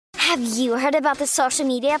Have you heard about the social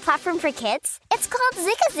media platform for kids? It's called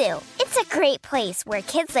Zigazoo. It's a great place where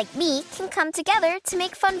kids like me can come together to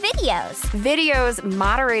make fun videos. Videos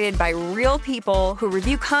moderated by real people who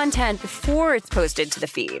review content before it's posted to the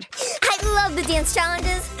feed. I love the dance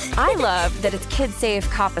challenges. I love that it's kid-safe,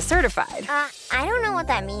 COPPA certified. I don't know what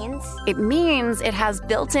that means. It means it has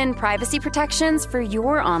built-in privacy protections for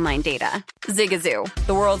your online data. Zigazoo,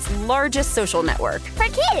 the world's largest social network. For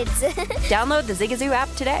kids. Download the Zigazoo app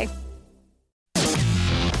today.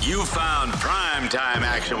 You found primetime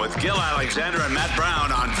action with Gil Alexander and Matt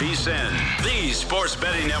Brown on VSiN, the sports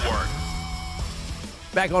betting network.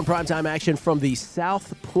 Back on primetime action from the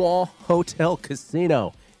South Point Hotel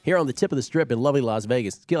Casino. Here on the tip of the strip in lovely Las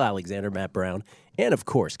Vegas, Gil Alexander, Matt Brown, and of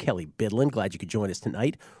course, Kelly Bidlin. Glad you could join us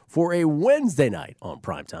tonight for a Wednesday night on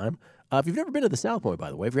primetime. If you've never been to the South Point, by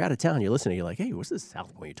the way, if you're out of town, you're listening, you're like, hey, what's this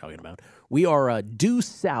South Point you're talking about? We are due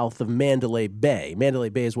south of Mandalay Bay. Mandalay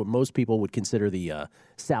Bay is what most people would consider the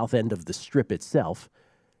south end of the strip itself.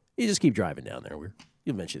 You just keep driving down there. You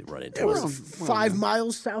eventually run into it. We're 5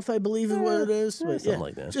 miles south, I believe, is what it is. Something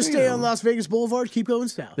like that. Just stay on Las Vegas Boulevard, keep going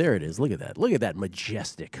south. There it is. Look at that. Look at that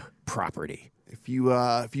majestic property. If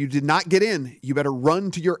you did not get in, you better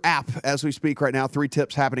run to your app as we speak right now. 3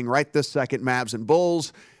 tips happening right this second, Mavs and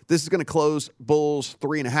Bulls. This is going to close Bulls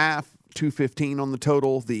 3.5, 215 on the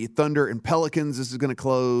total. The Thunder and Pelicans, this is going to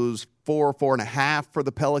close 4.5 for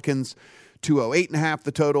the Pelicans, 208.5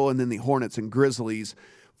 the total. And then the Hornets and Grizzlies,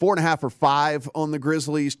 4.5 or 5 on the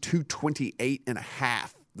Grizzlies,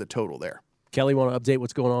 228.5 the total there. Kelly, want to update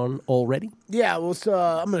what's going on already? Yeah, well,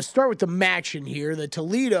 I'm going to start with the MACtion here. The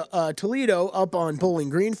Toledo up on Bowling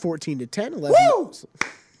Green, 14-10. 11. Woo!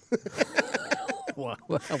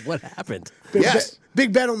 What happened?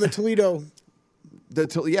 Big bet on the Toledo. The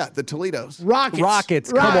Toledos.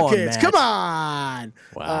 Rockets. Come on, Matt. Come on.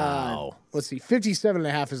 Wow. Let's see.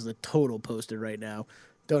 57.5 is the total posted right now.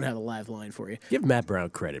 Don't have a live line for you. Give Matt Brown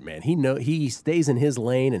credit, man. He stays in his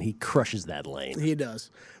lane and he crushes that lane. He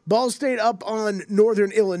does. Ball State up on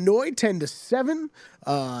Northern Illinois, 10-7.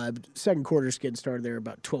 Second quarter's getting started there.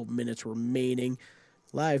 About 12 minutes remaining.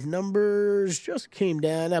 Live numbers just came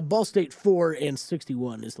down. Ball State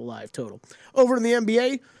 4-61 is the live total. Over in the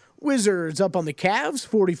NBA, Wizards up on the Cavs,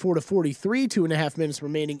 44-43. 2.5 minutes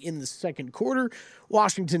remaining in the second quarter.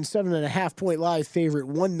 Washington 7.5-point live favorite,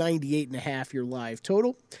 198.5 your live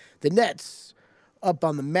total. The Nets up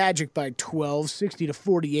on the Magic by 12,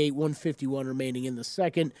 60-48, 151 remaining in the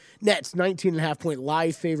second. Nets 19.5-point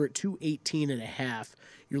live favorite, 218.5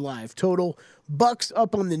 your live total. Bucks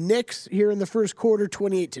up on the Knicks here in the first quarter,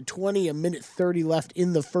 28-20, a minute 30 left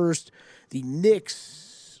in the first. The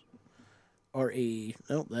Knicks are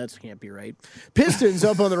no, that can't be right. Pistons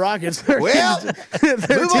up on the Rockets. Well, move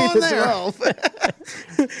on there.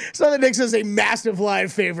 So the Knicks is a massive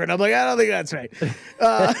live favorite. I'm like, I don't think that's right.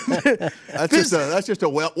 That's just a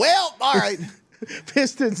well, all right.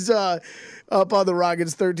 Pistons up on the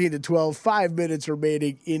Rockets 13-12. 5 minutes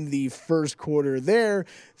remaining in the first quarter there.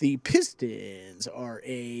 The Pistons are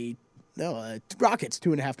Rockets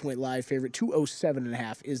 2.5-point live favorite.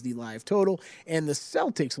 207.5 is the live total. And the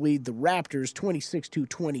Celtics lead the Raptors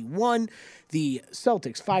 26-21. The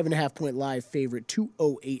Celtics 5.5-point live favorite.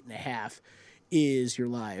 208.5 is your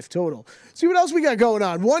live total. See what else we got going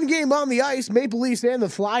on. One game on the ice, Maple Leafs and the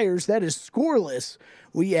Flyers. That is scoreless.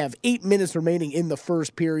 We have 8 minutes remaining in the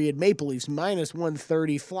first period. Maple Leafs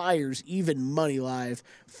 -130. Flyers even money live.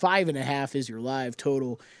 5.5 is your live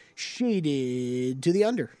total. Shaded to the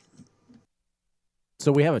under.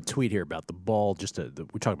 So we have a tweet here about the ball.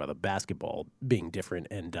 We're talking about the basketball being different,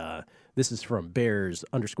 and this is from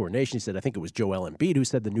Bears_Nation. He said, I think it was Joel Embiid who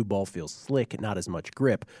said the new ball feels slick, not as much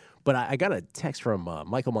grip. But I got a text from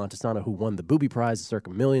Michael Montesano, who won the Booby Prize at Circa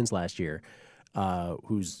Millions last year,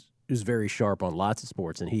 who's very sharp on lots of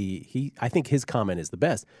sports, and I think his comment is the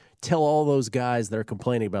best. Tell all those guys that are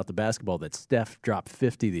complaining about the basketball that Steph dropped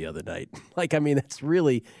 50 the other night. It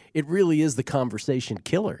really is the conversation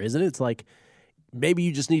killer, isn't it? It's like, maybe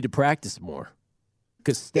you just need to practice more.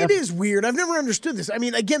 It is weird. I've never understood this. I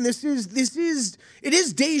mean, again, it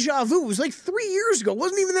is deja vu. It was like 3 years ago. It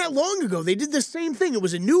wasn't even that long ago. They did the same thing. It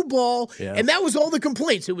was a new ball, and that was all the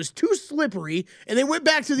complaints. It was too slippery, and they went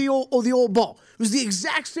back to the old ball. It was the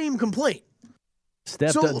exact same complaint.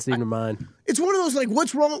 Steph doesn't seem to mind. It's one of those, like,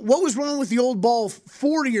 what's wrong? What was wrong with the old ball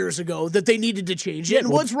 4 years ago that they needed to change it, and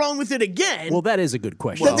what's wrong with it again? Well, that is a good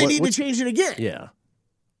question. That they need to change it again. Yeah.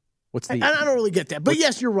 I don't really get that. But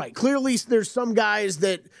yes, you're right. Clearly, there's some guys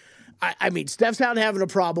that I mean, Steph's not having a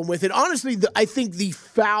problem with it. Honestly, I think the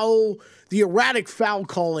erratic foul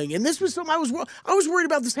calling, and this was something I was worried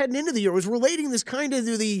about this heading into the year, was relating this kind of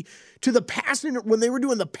to the pass when they were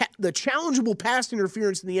doing the challengeable pass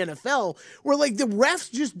interference in the NFL, where like the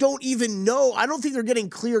refs just don't even know. I don't think they're getting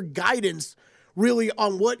clear guidance really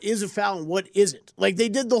on what is a foul and what isn't. Like they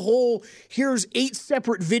did the whole, here's 8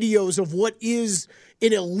 separate videos of what is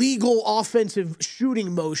an illegal offensive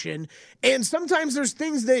shooting motion, and sometimes there's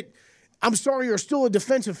things that, I'm sorry, are still a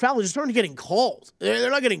defensive foul. They're just aren't getting called.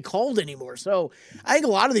 They're not getting called anymore. So I think a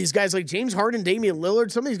lot of these guys, like James Harden, Damian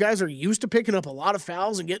Lillard, some of these guys are used to picking up a lot of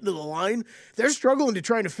fouls and getting to the line. They're struggling to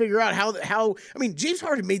trying to figure out how. I mean, James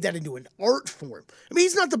Harden made that into an art form. I mean,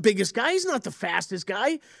 he's not the biggest guy. He's not the fastest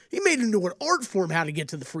guy. He made it into an art form how to get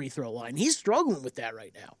to the free throw line. He's struggling with that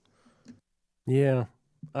right now. Yeah,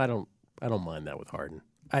 I don't mind that with Harden.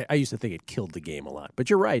 I used to think it killed the game a lot.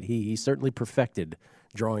 But you're right. He certainly perfected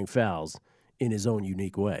drawing fouls in his own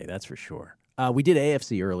unique way. That's for sure. We did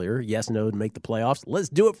AFC earlier. Yes, no to make the playoffs. Let's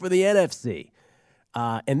do it for the NFC.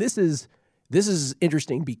 And this is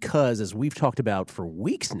interesting because, as we've talked about for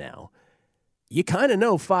weeks now, you kind of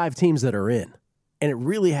know 5 teams that are in. And it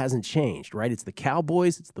really hasn't changed, right? It's the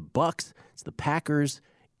Cowboys, it's the Bucks, it's the Packers,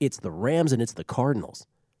 it's the Rams, and it's the Cardinals.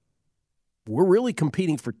 We're really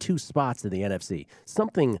competing for 2 spots in the NFC.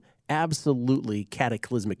 Something absolutely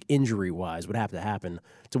cataclysmic injury-wise would have to happen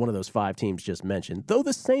to one of those 5 teams just mentioned. Though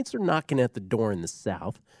the Saints are knocking at the door in the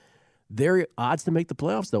South, their odds to make the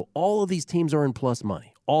playoffs, though, all of these teams are in plus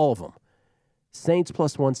money. All of them. Saints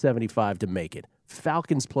plus 175 to make it.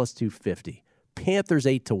 Falcons plus 250. Panthers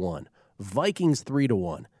 8-1. Vikings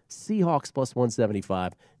 3-1. Seahawks plus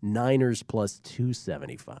 175. Niners plus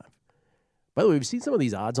 275. By the way, we've seen some of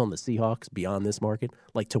these odds on the Seahawks beyond this market,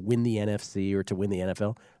 like to win the NFC or to win the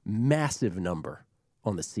NFL. Massive number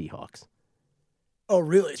on the Seahawks. Oh,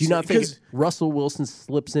 really? Do you not think Russell Wilson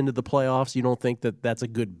slips into the playoffs? You don't think that that's a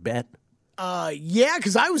good bet? Yeah,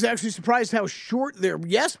 because I was actually surprised how short their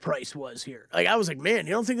yes price was here. Like, I was like, man,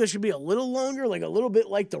 you don't think there should be a little longer, like a little bit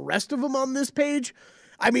like the rest of them on this page?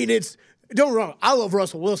 I mean, don't get me wrong, I love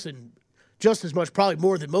Russell Wilson just as much, probably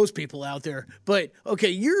more than most people out there. But,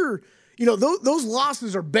 okay, those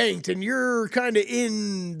losses are banked, and you're kind of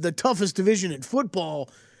in the toughest division in football.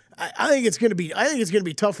 I think it's going to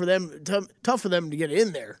be tough for them to get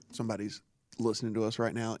in there. Somebody's listening to us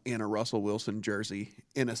right now in a Russell Wilson jersey,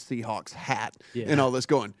 in a Seahawks hat, and all this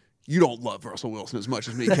going, you don't love Russell Wilson as much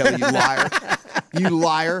as me, Kelly, you liar. You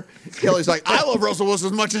liar. Kelly's like, I love Russell Wilson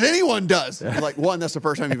as much as anyone does. I'm like, 1, that's the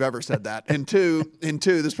first time you've ever said that. And two,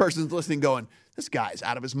 this person's listening going, this guy's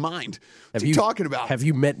out of his mind. What's he talking about? Have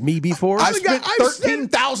you met me before? I spent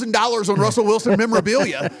 $13,000 on Russell Wilson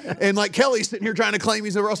memorabilia, and like Kelly's sitting here trying to claim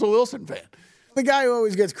he's a Russell Wilson fan. The guy who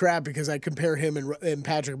always gets crap because I compare him and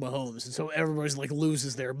Patrick Mahomes, and so everybody's like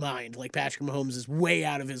loses their mind. Like Patrick Mahomes is way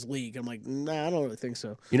out of his league. I'm like, nah, I don't really think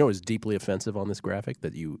so. You know what's deeply offensive on this graphic?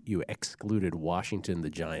 That you excluded Washington, the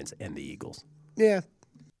Giants, and the Eagles. Yeah.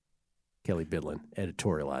 Kelly Bidlin,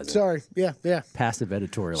 editorializing. Sorry, yeah. Passive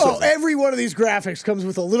editorializing. So every one of these graphics comes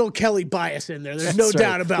with a little Kelly bias in there. There's no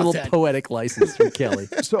doubt about that. A little poetic license from Kelly.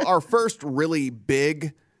 So our first really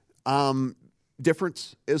big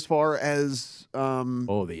difference as far as so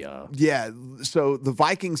the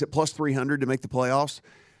Vikings at plus 300 to make the playoffs.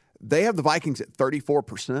 They have the Vikings at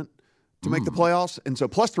 34% to make the playoffs, and so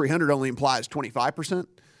plus 300 only implies 25%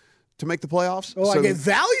 to make the playoffs. Oh, so I get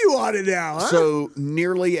value on it now, huh? So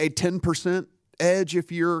nearly a 10% edge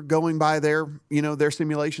if you're going by their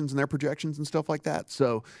simulations and their projections and stuff like that.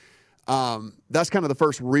 So that's kind of the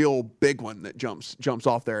first real big one that jumps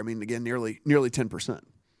off there. I mean, again, nearly 10%.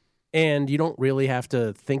 And you don't really have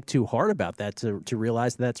to think too hard about that to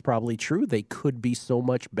realize that's probably true. They could be so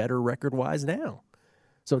much better record-wise now.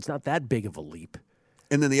 So it's not that big of a leap.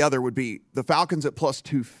 And then the other would be the Falcons at plus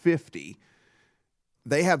 250.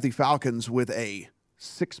 They have the Falcons with a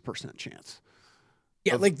 6% chance.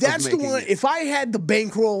 Yeah, that's the one. If I had the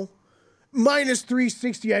bankroll minus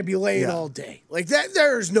 360, I'd be laying all day. Like that,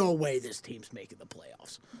 there's no way this team's making the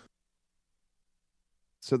playoffs.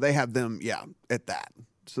 So they have them, at that.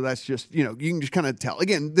 So that's just, you can just kind of tell.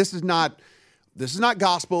 Again, this is not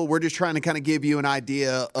gospel. We're just trying to kind of give you an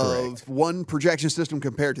idea of one projection system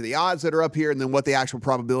compared to the odds that are up here, and then what the actual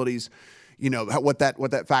probabilities, what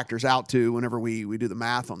that factors out to whenever we do the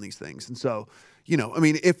math on these things. And so, I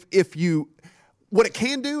mean, if you what it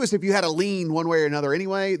can do is if you had a lean one way or another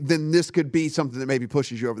anyway, then this could be something that maybe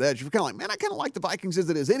pushes you over the edge. You're kind of like, man, I kind of like the Vikings as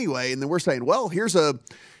it is anyway. And then we're saying, well, here's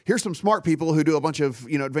some smart people who do a bunch of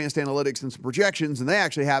advanced analytics and some projections, and they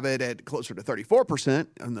actually have it at closer to 34%,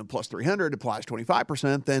 and the plus 300 applies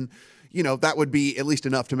 25%. Then that would be at least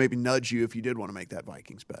enough to maybe nudge you if you did want to make that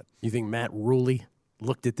Vikings bet. You think Matt Ruley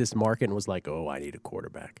looked at this market and was like, "Oh, I need a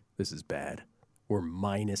quarterback. This is bad. We're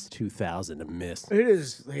minus 2,000 to miss." It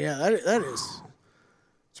is, yeah. That is.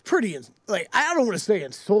 It's pretty, I don't want to say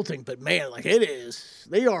insulting, but man, it is.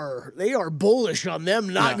 They are bullish on them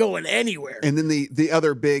not going anywhere. And then the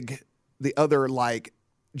other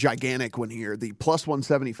gigantic one here, the plus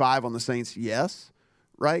 175 on the Saints, yes,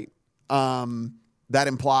 right? That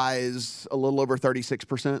implies a little over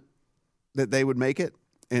 36% that they would make it,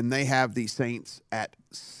 and they have the Saints at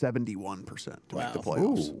 71% to make the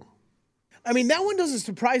playoffs. Ooh. I mean, that one doesn't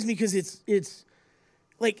surprise me because it's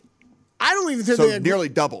I don't even think so nearly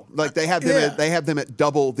double. They have them they have them at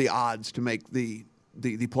double the odds to make the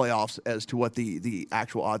playoffs as to what the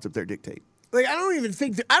actual odds up there dictate. I don't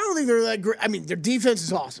think they're that great. I mean, their defense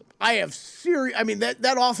is awesome. I have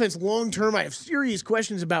that offense long term I have serious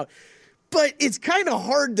questions about. But it's kind of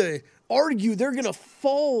hard to argue they're going to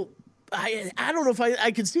fall. I don't know if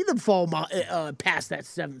I could see them fall past that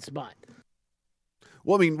 7th spot.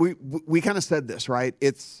 Well, I mean, we kind of said this, right?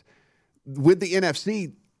 It's with the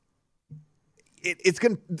NFC. It's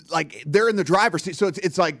going to they're in the driver's seat. So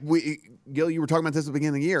it's Gil, you were talking about this at the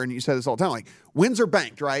beginning of the year, and you said this all the time. Wins are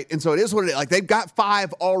banked, right? And so it is what it is. They've got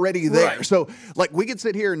 5 already there. Right. So we could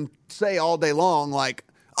sit here and say all day long,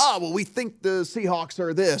 we think the Seahawks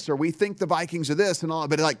are this, or we think the Vikings are this, and all.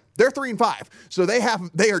 But they're 3-5, so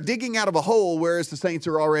they are digging out of a hole, whereas the Saints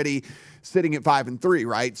are already sitting at 5-3,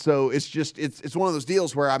 right? So it's one of those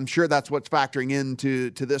deals where I'm sure that's what's factoring into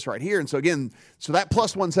this right here. And so again, that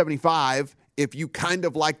plus 175. If you kind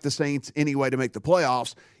of like the Saints anyway to make the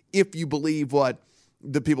playoffs, if you believe what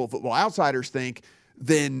the People Football Outsiders think,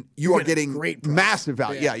 then you are getting massive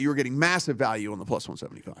value. Yeah, you are getting massive value on the plus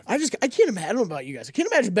 175. I can't imagine. I don't know about you guys. I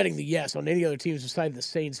can't imagine betting the yes on any other teams besides the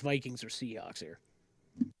Saints, Vikings, or Seahawks here.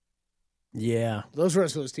 Yeah. Those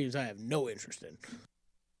rest of those teams I have no interest in.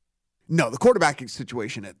 No, the quarterbacking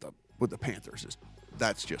situation with the Panthers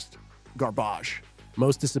that's just garbage.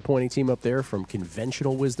 Most disappointing team up there from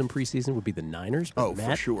conventional wisdom preseason would be the Niners. But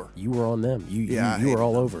Matt, for sure. You were on them. You were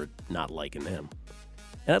all over not liking them.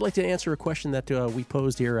 And I'd like to answer a question that we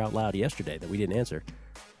posed here out loud yesterday that we didn't answer.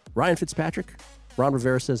 Ryan Fitzpatrick, Ron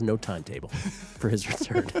Rivera says no timetable for his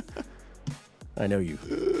return. I know you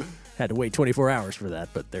had to wait 24 hours for that,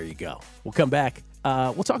 but there you go. We'll come back.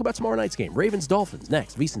 We'll talk about tomorrow night's game. Ravens-Dolphins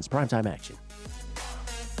next. VSiN's Primetime Action.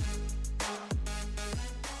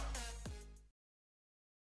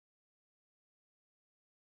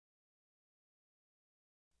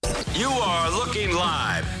 You are looking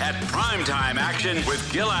live at Primetime Action with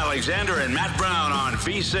Gil Alexander and Matt Brown on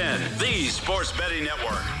VSiN, the Sports Betting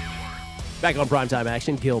Network. Back on Primetime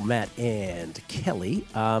Action, Gil, Matt, and Kelly.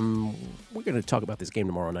 We're going to talk about this game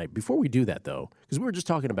tomorrow night. Before we do that, though, because we were just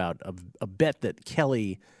talking about a bet that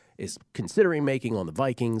Kelly is considering making on the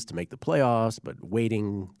Vikings to make the playoffs, but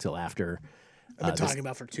waiting till after. I've been talking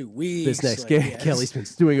about for 2 weeks. This next game, yes. Kelly's been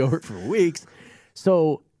stewing over it for weeks.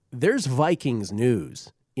 So there's Vikings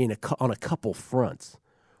news on a couple fronts.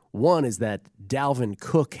 One is that Dalvin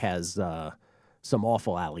Cook has some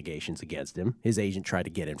awful allegations against him. His agent tried to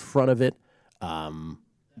get in front of it.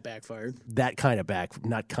 Backfired. That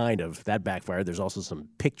backfired. There's also some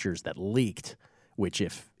pictures that leaked, which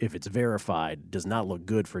if it's verified, does not look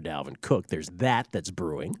good for Dalvin Cook. There's that's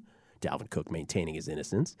brewing. Dalvin Cook maintaining his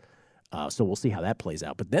innocence. So we'll see how that plays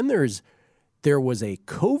out. But then there was a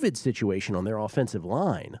COVID situation on their offensive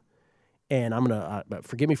line. And I'm going to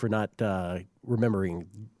forgive me for not remembering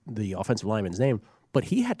the offensive lineman's name, but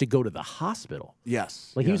he had to go to the hospital.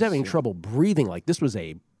 Yes. He was having trouble breathing. This was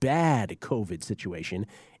a bad COVID situation.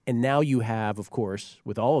 And now you have, of course,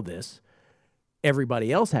 with all of this,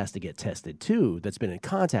 everybody else has to get tested too that's been in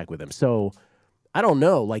contact with him. So I don't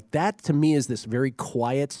know. That to me is this very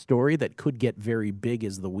quiet story that could get very big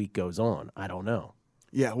as the week goes on. I don't know.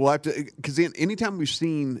 Yeah, we'll have to, because anytime we've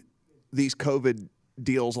seen these COVID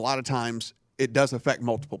deals, a lot of times it does affect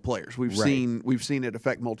multiple players. We've seen it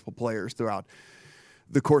affect multiple players throughout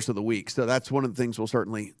the course of the week. So that's one of the things we'll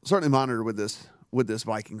certainly monitor with this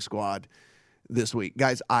Viking squad this week.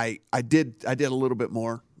 Guys, I did a little bit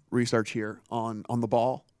more research here on the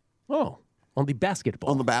ball. Oh, on the basketball.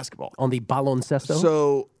 On the basketball. On the baloncesto.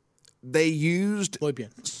 So they used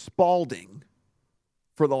Spalding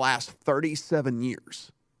for the last 37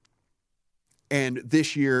 years. and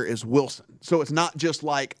this year is Wilson. So it's not just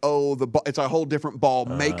like, it's a whole different ball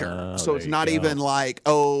maker. So it's not even like,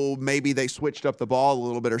 maybe they switched up the ball a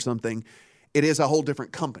little bit or something. It is a whole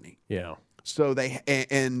different company. Yeah. So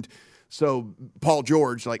so Paul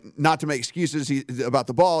George, like, not to make excuses about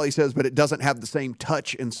the ball, he says, but it doesn't have the same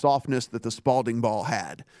touch and softness that the Spalding ball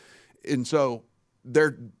had. And so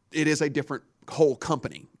it is a different whole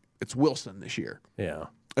company. It's Wilson this year. Yeah.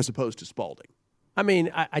 As opposed to Spalding. I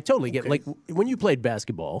mean, I totally get like when you played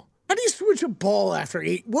basketball. How do you switch a ball after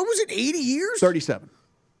 80 years? 37.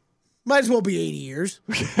 Might as well be 80 years.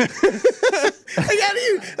 How do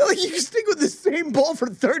you can stick with the same ball for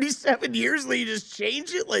 37 years and then you just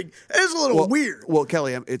change it? Like, that's a little weird. Well,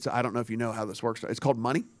 Kelly, I don't know if you know how this works. It's called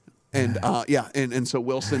money. And and so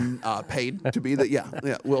Wilson paid to be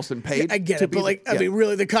Wilson paid. Yeah, I get it, but I mean,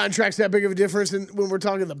 really, the contract's that big of a difference when we're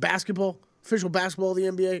talking the official basketball of the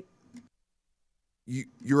NBA?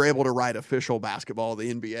 You're able to write official basketball of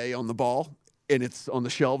the NBA on the ball, and it's on the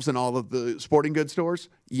shelves in all of the sporting goods stores?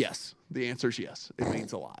 Yes. The answer is yes. It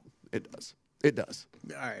means a lot. It does. It does.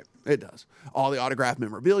 All right. It does. All the autographed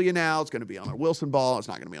memorabilia now, it's going to be on a Wilson ball. It's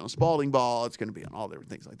not going to be on a Spalding ball. It's going to be on all different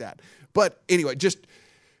things like that. But anyway,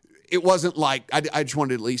 it wasn't like, I just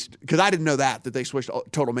wanted at least, because I didn't know that they switched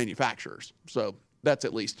total manufacturers. So that's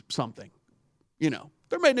at least something.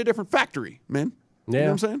 They're made in a different factory, man. Yeah. You know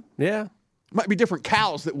what I'm saying? Yeah. Might be different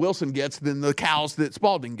cows that Wilson gets than the cows that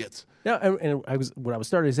Spalding gets. Yeah, and what I was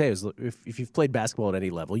starting to say is if you've played basketball at any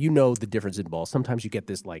level, you know the difference in balls. Sometimes you get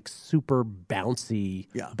this like super bouncy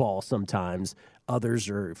ball sometimes.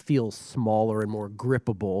 Others feel smaller and more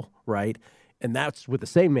grippable, right? And that's with the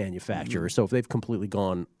same manufacturer. So if they've completely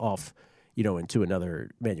gone off, into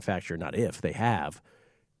another manufacturer, not if they have,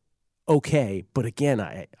 okay. But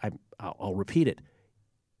again, I'll repeat it.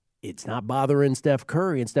 It's not bothering Steph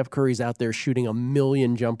Curry, and Steph Curry's out there shooting 1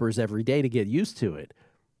 million jumpers every day to get used to it.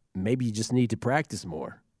 Maybe you just need to practice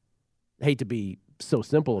more. I hate to be so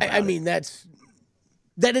simple about it. I mean, it's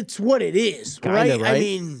what it is, Kinda, right? I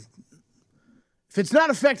mean, if it's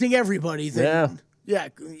not affecting everybody, then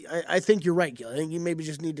I think you're right, Gil. I think you maybe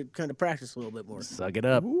just need to kind of practice a little bit more. Suck it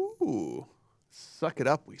up. Ooh, suck it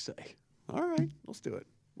up, we say. All right, let's do it.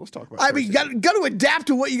 Let's talk about. I mean, you got to adapt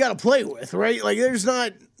to what you got to play with, right? Like, there's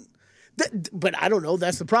not. But I don't know.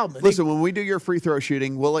 That's the problem. Listen, when we do your free throw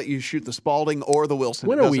shooting, we'll let you shoot the Spalding or the Wilson.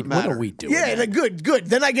 When are we doing that? Good.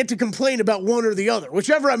 Then I get to complain about one or the other.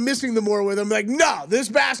 Whichever I'm missing the more with, I'm like, no, this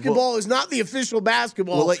basketball is not the official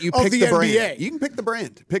basketball we'll let you pick of the brand. NBA. You can pick the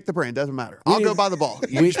brand. Pick the brand. Doesn't matter. I'll go buy the ball.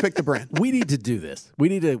 You just pick the brand. We need to do this. We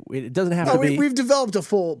need to. It doesn't have to be. We've developed a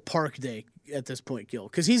full park day at this point, Gil,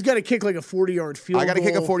 because he's got to kick like a 40-yard field goal. I got to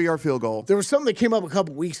kick a 40-yard field goal. There was something that came up a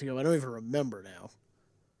couple weeks ago. I don't even remember now.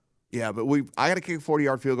 Yeah, but I got to kick a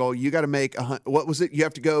 40-yard field goal. You got to make what was it? You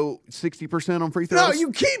have to go 60% on free throws. No,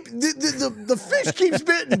 you keep the fish keeps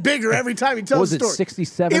getting bigger every time he tells the story. Was it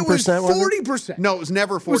 67%? It was 40%. No, it was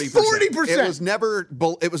never 40%. It was 40%.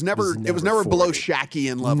 It was never below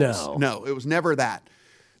Shaqian levels. No, it was never that.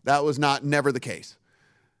 That was never the case.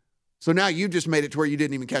 So now you just made it to where you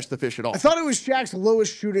didn't even catch the fish at all. I thought it was Shaq's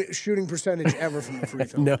lowest shooting percentage ever from the free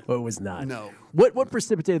throw. No, it was not. No. What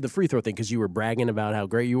precipitated the free throw thing? Because you were bragging about how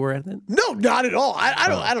great you were at it? No, not at all.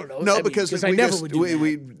 I don't know. No, because I never would do that.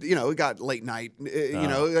 we got late night.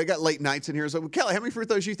 I got late nights in here. So Kelly, how many free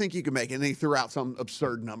throws do you think you can make? And he threw out some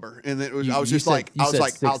absurd number, and it was. I was like,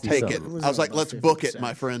 I'll take it. I was like, let's book it,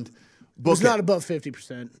 my friend. It was not above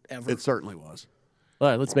 50% ever. It certainly was. All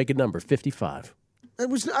right, let's make a number 55.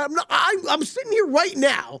 I'm sitting here right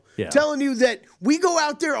now telling you that we go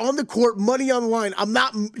out there on the court, money on the line. I'm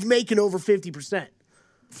not making over 50%.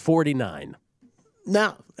 49.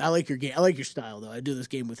 No, I like your game. I like your style, though. I do this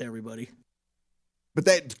game with everybody. But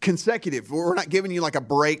that consecutive, we're not giving you like a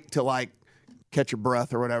break to like catch your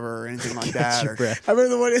breath or whatever or anything like that. I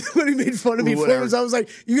remember when he made fun of me for it. I was like,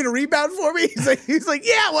 "You gonna rebound for me?" He's like,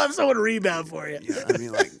 "Yeah, we'll have someone to rebound for you." Yeah, I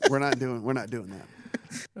mean, like we're not doing that.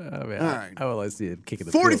 Oh, man. All right. How will I see it kicking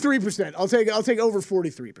the 43%. I'll take over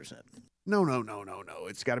 43%. No.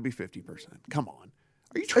 It's got to be 50%. Come on.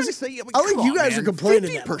 Are you trying to say? I think you guys are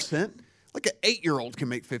complaining. 50%. Like an 8-year-old can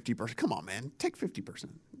make 50%. Come on, man. Take 50%.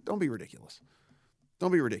 Don't be ridiculous.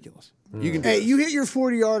 You can. You hit your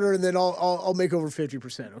 40-yarder, and then I'll make over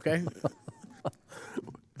 50%. Okay.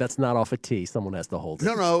 That's not off a tee. Someone has to hold it.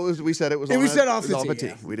 No. We said it was. We said off a tee.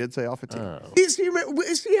 Yeah. We did say off a tee.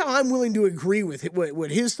 See how I'm willing to agree with what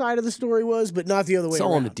his side of the story was, but not the other way It's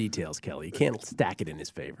around. all in the details, Kelly. You can't stack it in his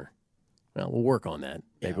favor. Well, we'll work on that.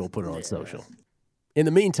 Maybe we'll put it on social. In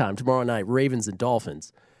the meantime, tomorrow night, Ravens and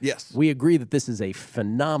Dolphins. Yes. We agree that this is a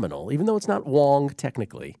phenomenal, even though it's not long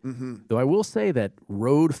technically. Though I will say that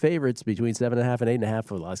road favorites between 7.5 and 8.5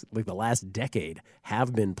 for the last decade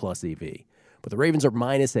have been plus EV. But the Ravens are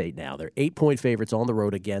 -8 now. They're 8-point favorites on the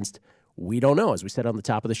road against, we don't know, as we said on the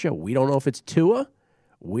top of the show. We don't know if it's Tua.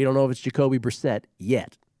 We don't know if it's Jacoby Brissett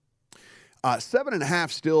yet.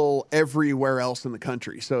 7.5 still everywhere else in the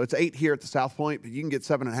country. So it's 8 here at the South Point, but you can get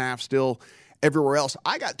 7.5 still everywhere else.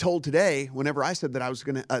 I got told today, whenever I said that I was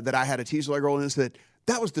gonna that I had a teaser like rolling this,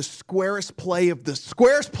 that was the squarest play of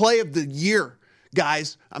the year,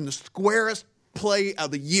 guys. I'm the squarest play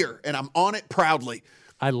of the year, and I'm on it proudly.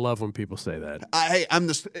 I love when people say that. I'm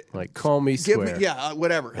the like, call me square.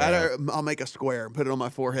 Whatever. Yeah. I'll make a square and put it on my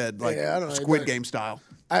forehead, like Squid Game style.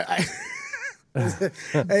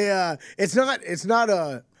 It's not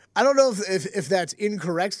a. I don't know if that's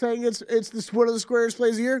incorrect saying it's one of the squarest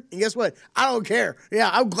plays of the year. And guess what? I don't care. Yeah,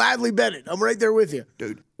 I'll gladly bet it. I'm right there with you.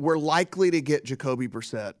 Dude, we're likely to get Jacoby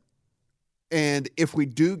Brissett. And if we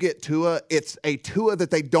do get Tua, it's a Tua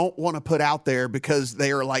that they don't want to put out there because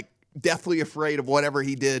they are like deathly afraid of whatever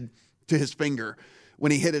he did to his finger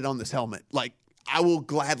when he hit it on this helmet. Like, I will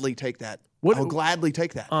gladly take that. I'll gladly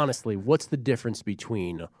take that. Honestly, what's the difference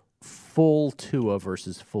between full Tua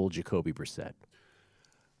versus full Jacoby Brissett?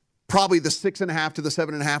 Probably the 6.5 to the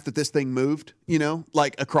 7.5 that this thing moved,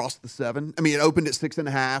 like across the 7. I mean, it opened at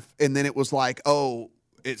 6.5, and then it was like, oh,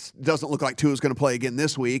 it doesn't look like Tua's going to play again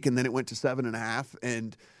this week, and then it went to 7.5,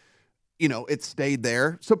 and it stayed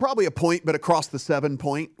there. So probably a point, but across the 7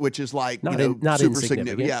 point, which is like not super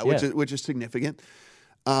significant. Yeah, which is significant.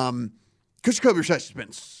 Because Jacoby Brissett has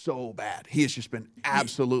been so bad. He has just been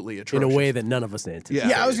absolutely atrocious. In a way that none of us anticipated.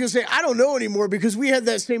 Yeah, I was going to say, I don't know anymore because we had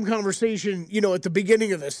that same conversation, at the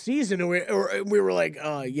beginning of the season. And we were like,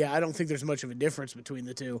 I don't think there's much of a difference between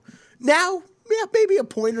the two. Now, maybe a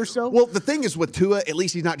point or so. Well, the thing is with Tua, at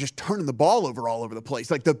least he's not just turning the ball over all over the place.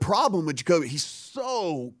 Like, the problem with Jacoby, he's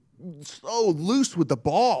so loose with the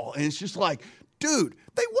ball. And it's just like, dude,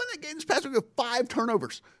 they won that game this past week with 5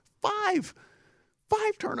 turnovers. 5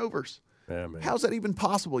 turnovers. Yeah, man. How's that even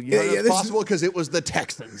possible? It's possible because it was the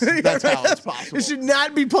Texans. That's how it's possible. It should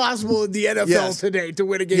not be possible in the NFL today to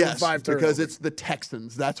win a game with 5 turnovers. Because it's the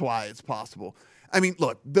Texans. That's why it's possible. I mean,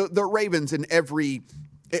 look, the Ravens in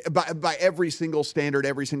by every single standard,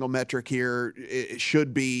 every single metric here, it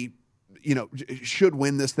should be, should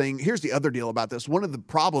win this thing. Here's the other deal about this. One of the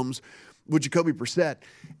problems with Jacoby Brissett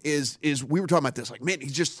is we were talking about this. Like, man,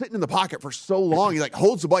 he's just sitting in the pocket for so long. He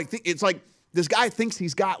holds the ball. It's like this guy thinks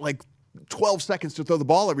he's got 12 seconds to throw the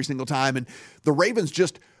ball every single time, and the Ravens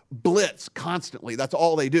just blitz constantly. That's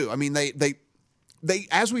all they do. I mean, they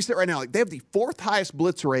as we sit right now, they have the 4th highest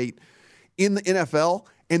blitz rate in the NFL,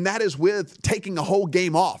 and that is with taking a whole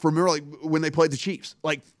game off. Remember, when they played the Chiefs,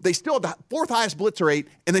 they still have the 4th highest blitz rate,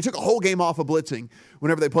 and they took a whole game off of blitzing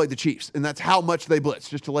whenever they played the Chiefs, and that's how much they blitz.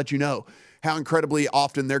 Just to let you know how incredibly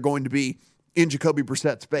often they're going to be in Jacoby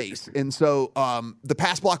Brissett's face. And so, the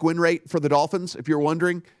pass block win rate for the Dolphins, if you're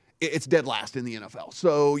wondering, it's dead last in the NFL.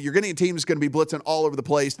 So you're getting a team that's going to be blitzing all over the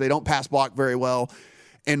place. They don't pass block very well.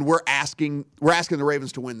 And we're asking the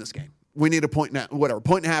Ravens to win this game. We need a point and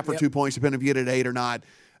a half or 2 points, depending if you get it at 8 or not.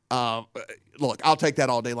 Look, I'll take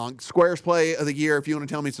that all day long. Squares play of the year. If you want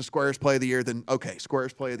to tell me it's the squares play of the year, then okay,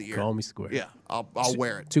 squares play of the year. Call me square. Yeah, I'll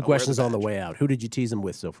wear it. 2 questions on the way out. Who did you tease them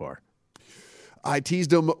with so far? I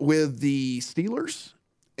teased them with the Steelers.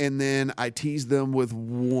 And then I teased them with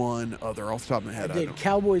one other off the top of my head. I did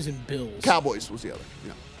Cowboys and Bills. Cowboys was the other.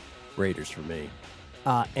 Yeah. Raiders for me.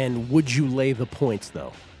 And would you lay the points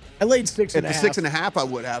though? I laid 6.5. At the 6.5, I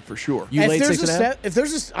would have for sure. You laid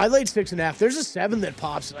 6.5. I laid 6.5. There's a 7 that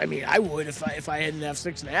pops. I mean, I would if I hadn't have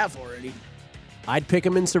 6.5 already. I'd pick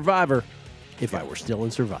them in Survivor if I were still in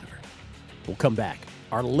Survivor. We'll come back.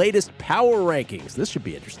 Our latest power rankings. This should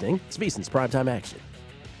be interesting. It's VSiN's Primetime Action.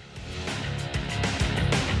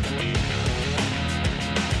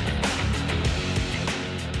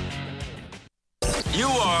 You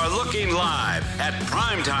are looking live at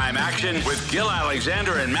Primetime Action with Gil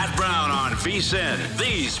Alexander and Matt Brown on VSiN,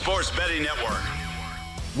 the Sports Betting Network.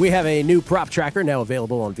 We have a new prop tracker now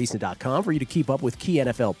available on VSiN.com for you to keep up with key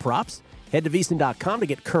NFL props. Head to VSiN.com to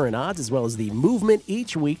get current odds as well as the movement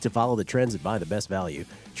each week to follow the trends and buy the best value.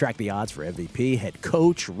 Track the odds for MVP, head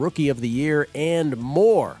coach, rookie of the year, and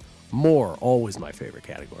more. More, always my favorite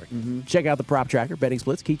category. Check out the prop tracker, betting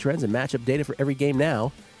splits, key trends, and matchup data for every game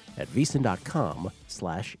now at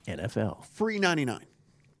VSiN.com/NFL. Free 99.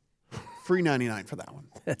 Free 99 for that one.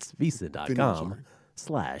 That's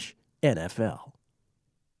VSiN.com/NFL.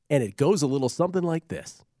 And it goes a little something like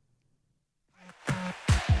this.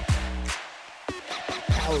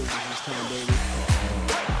 calories this time, baby.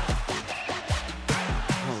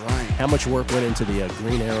 All right. How much work went into the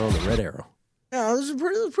green arrow and the red arrow? Yeah, this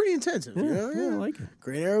was pretty intensive. Yeah, You know? I like it.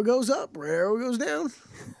 Green arrow goes up, red arrow goes down.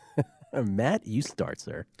 Matt, you start,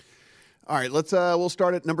 sir. All right, we'll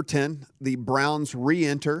start at number 10. The Browns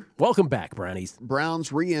re-enter. Welcome back, Brownies.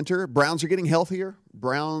 Browns re-enter. Browns are getting healthier.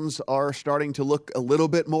 Browns are starting to look a little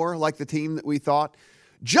bit more like the team that we thought.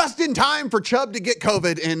 Just in time for Chubb to get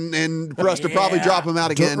COVID and for us to probably drop him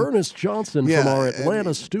out again. Ernest Johnson from our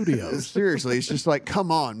Atlanta studios. Seriously, it's just like,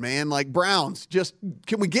 come on, man. Like, Browns,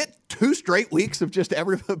 can we get 2 straight weeks of just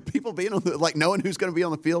people being on knowing who's going to be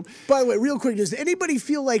on the field? By the way, real quick, does everybody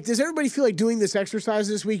feel like doing this exercise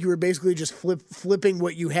this week, you were basically just flipping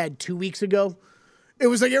what you had 2 weeks ago? It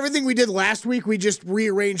was like everything we did last week, we just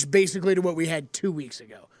rearranged basically to what we had 2 weeks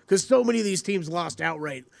ago. Because so many of these teams lost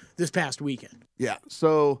outright this past weekend. Yeah,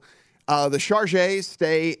 so the Chargers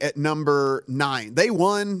stay at number 9. They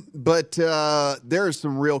won, but there's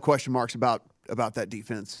some real question marks about that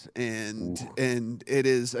defense. And it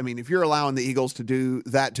is, I mean, if you're allowing the Eagles to do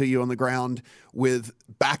that to you on the ground with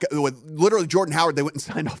literally Jordan Howard, they went and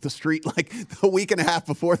signed off the street like a week and a half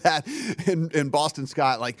before that in Boston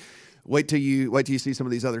Scott. Like, wait till you see some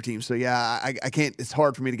of these other teams. So, yeah, I can't – it's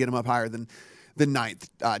hard for me to get them up higher than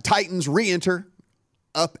 9th. Titans re-enter.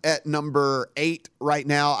 Up at number 8 right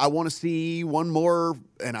now. I want to see one more,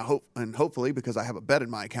 and hopefully, because I have a bet in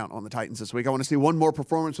my account on the Titans this week, I want to see one more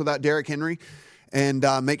performance without Derrick Henry, and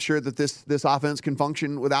make sure that this offense can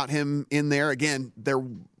function without him in there. Again, there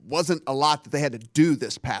wasn't a lot that they had to do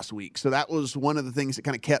this past week, so that was one of the things that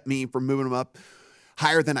kind of kept me from moving them up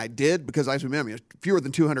higher than I did, because I remember fewer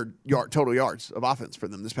than 200 total yards of offense for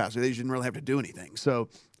them this past week. They didn't really have to do anything. So,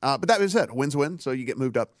 but that being said, a win's a win, so you get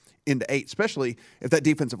moved up into 8, especially if that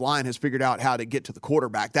defensive line has figured out how to get to the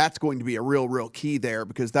quarterback. That's going to be a real key there,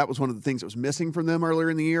 because that was one of the things that was missing from them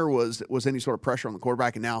earlier in the year was any sort of pressure on the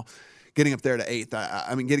quarterback. And now getting up there to 8th,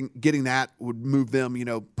 I mean, getting that would move them,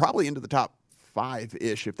 probably into the top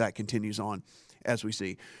 5-ish if that continues on as we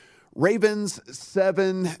see. Ravens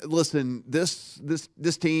 7. Listen, this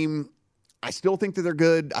team, I still think that they're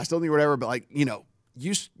good. I still think whatever, but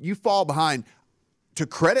you fall behind. To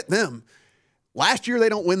credit them, last year they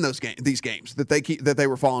don't win these games that they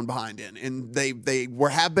were falling behind in, and they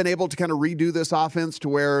have been able to kind of redo this offense to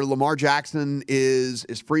where Lamar Jackson is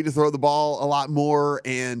free to throw the ball a lot more,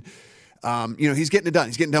 and he's getting it done.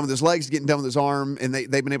 He's getting done with his legs, he's getting done with his arm, and they've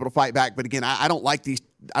been able to fight back. But again, I don't like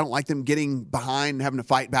them getting behind and having to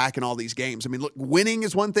fight back in all these games. I mean, look, winning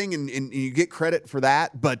is one thing, and you get credit for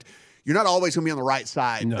that, but you're not always going to be on the right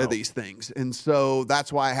side of these things, and so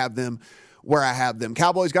that's why I have them where I have them.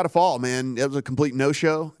 Cowboys got to fall, man. It was a complete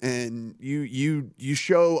no-show, and you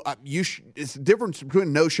show it's the difference between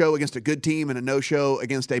a no-show against a good team and a no-show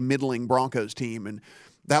against a middling Broncos team, and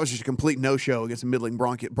that was just a complete no-show against a middling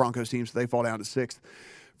Broncos team, so they fall down to 6th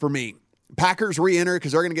for me. Packers re-enter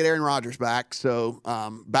because they're going to get Aaron Rodgers back, so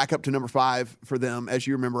back up to number 5 for them. As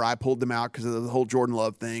you remember, I pulled them out because of the whole Jordan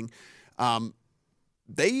Love thing.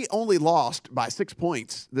 They only lost by 6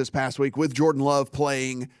 points this past week with Jordan Love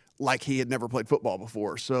playing like he had never played football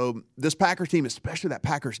before. So this Packers team, especially that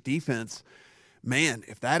Packers defense, man,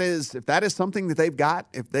 if that is something that they've got,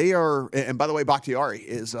 if they are, and by the way, Bakhtiari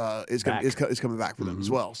is coming back for them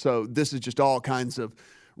as well. So this is just all kinds of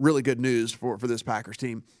really good news for this Packers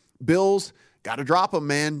team. Bills, got to drop them,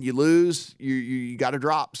 man. You lose, you got to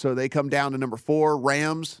drop. So they come down to number 4.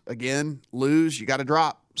 Rams, again, lose, you got to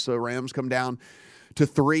drop. So Rams come down to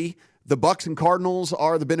 3. The Bucs and Cardinals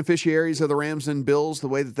are the beneficiaries of the Rams and Bills, the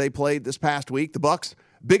way that they played this past week. The Bucs,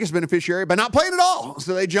 biggest beneficiary by not playing at all.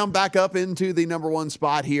 So they jump back up into the number 1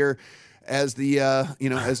 spot here as the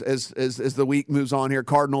as the week moves on here.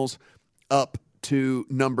 Cardinals up to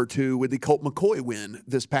number 2 with the Colt McCoy win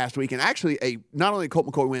this past week. And actually not only a Colt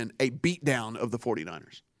McCoy win, a beatdown of the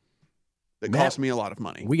 49ers. That cost me a lot of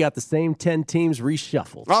money. We got the same 10 teams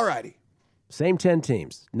reshuffled. All righty. Same 10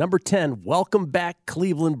 teams. Number 10, welcome back,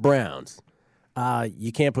 Cleveland Browns.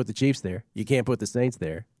 You can't put the Chiefs there. You can't put the Saints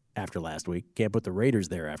there after last week. Can't put the Raiders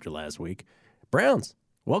there after last week. Browns,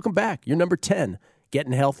 welcome back. You're number 10,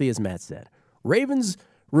 getting healthy, as Matt said. Ravens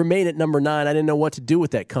remain at number 9. I didn't know what to do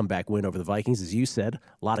with that comeback win over the Vikings, as you said.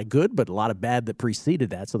 A lot of good, but a lot of bad that preceded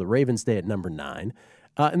that. So the Ravens stay at number 9.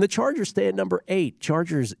 And the Chargers stay at number 8.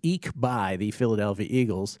 Chargers eke by the Philadelphia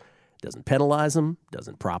Eagles. Doesn't penalize them,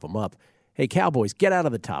 doesn't prop them up. Hey, Cowboys, get out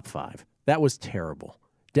of the top 5. That was terrible.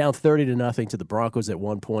 Down 30-0 to the Broncos at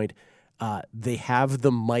one point. They have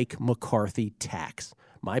the Mike McCarthy tax.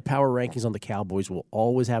 My power rankings on the Cowboys will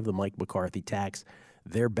always have the Mike McCarthy tax.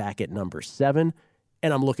 They're back at number 7,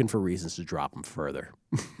 and I'm looking for reasons to drop them further.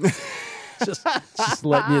 just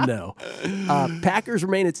letting you know. Packers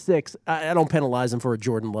remain at 6. I don't penalize them for a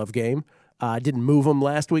Jordan Love game. I didn't move them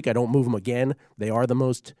last week. I don't move them again. They are the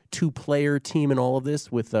most two-player team in all of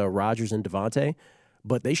this with Rodgers and Devontae,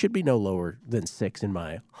 but they should be no lower than 6 in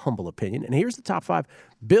my humble opinion. And here's the top 5.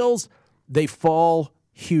 Bills, they fall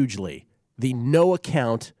hugely. The no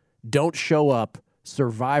account, don't show up,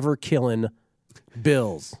 survivor killing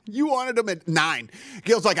Bills. You wanted them at 9.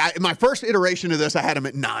 Gil's like, my first iteration of this, I had them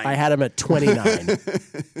at 9. I had them at 29,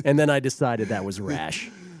 and then I decided that was rash.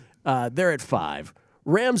 They're at 5.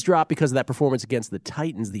 Rams drop because of that performance against the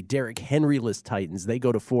Titans, the Derrick Henry-less Titans. They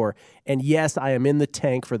go to 4. And yes, I am in the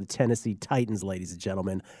tank for the Tennessee Titans, ladies and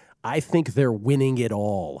gentlemen. I think they're winning it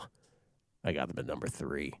all. I got them at number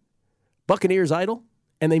 3. Buccaneers idle,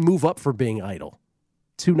 and they move up for being idle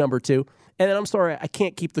to number 2. And then I'm sorry, I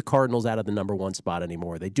can't keep the Cardinals out of the number 1 spot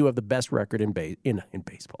anymore. They do have the best record in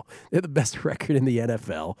baseball. They have the best record in the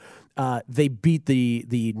NFL. They beat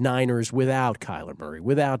the Niners without Kyler Murray,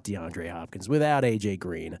 without DeAndre Hopkins, without A.J.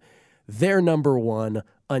 Green. They're number 1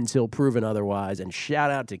 until proven otherwise. And shout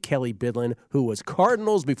out to Kelly Bidlin, who was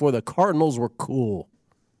Cardinals before the Cardinals were cool.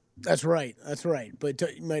 That's right. That's right. But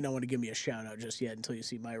you might not want to give me a shout out just yet until you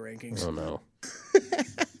see my rankings. Oh, no.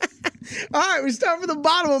 All right, we start from the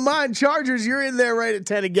bottom of mine. Chargers, you're in there right at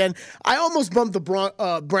 10 again. I almost bumped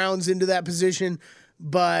the Browns into that position,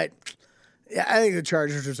 but yeah, I think the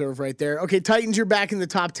Chargers deserve right there. Okay, Titans, you're back in the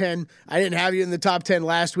top 10. I didn't have you in the top 10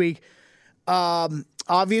 last week.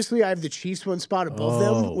 Obviously, I have the Chiefs 1 spot above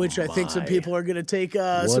them, which I think some people are going to take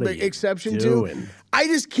some exception to. I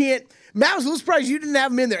just can't. Matt, I was a little surprised you didn't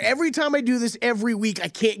have them in there. Every time I do this every week, I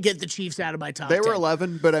can't get the Chiefs out of my top 10. They were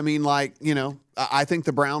 11, but I mean, I think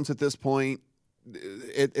the Browns at this point,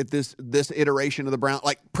 at this iteration of the Browns,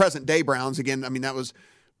 like present day Browns, again, I mean, that was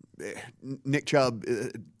Nick Chubb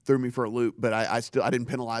threw me for a loop, but I didn't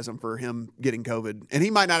penalize him for him getting COVID. And he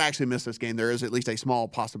might not actually miss this game. There is at least a small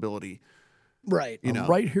possibility. Right.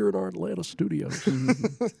 Right here in our Atlanta studios.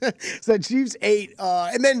 So Chiefs 8.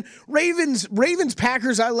 And then Ravens,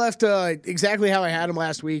 Packers, I left exactly how I had them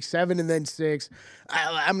last week, 7 and then 6.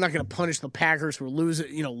 I'm not going to punish the Packers for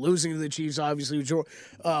losing to the Chiefs, obviously,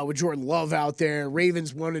 with Jordan Love out there.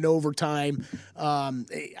 Ravens won in overtime.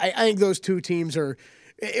 I think those two teams are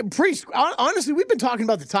pretty. Honestly, we've been talking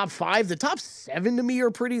about the top 5. The top 7 to me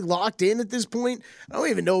are pretty locked in at this point. I don't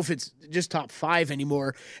even know if it's just top 5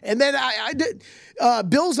 anymore. And then I did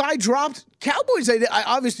Bills. I dropped Cowboys. I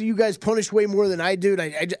obviously you guys punished way more than I did.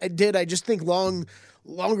 I did. I just think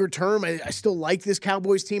longer term, I still like this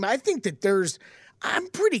Cowboys team. I think that I'm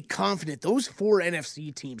pretty confident those 4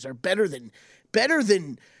 NFC teams are better than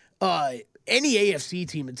any AFC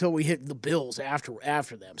team until we hit the Bills after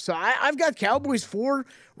them. So I've got Cowboys 4,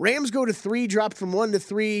 Rams go to 3, dropped from 1 to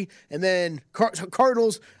 3, and then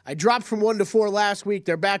Cardinals, I dropped from 1 to 4 last week.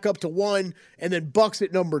 They're back up to 1, and then Bucks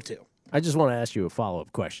at number 2. I just want to ask you a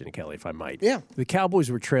follow-up question, Kelly, if I might. Yeah. The Cowboys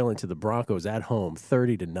were trailing to the Broncos at home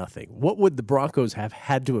 30-0. What would the Broncos have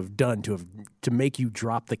had to have done to make you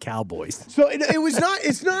drop the Cowboys? So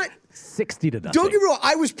it's not 60-0. Don't get me wrong,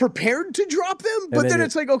 I was prepared to drop them, but then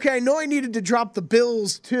it's like, okay, I know I needed to drop the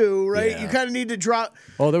Bills too, right? Yeah. You kind of need to drop.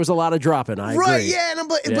 Oh, there was a lot of dropping. I agree. Right, yeah,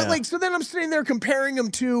 but so then I'm sitting there comparing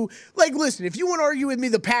them to, like, listen, if you want to argue with me,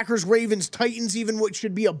 the Packers, Ravens, Titans, even what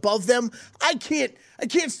should be above them, I can't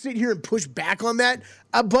sit here and push back on that.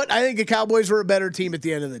 But I think the Cowboys were a better team at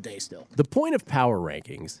the end of the day still. The point of power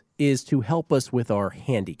rankings is to help us with our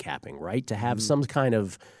handicapping, right? To have some kind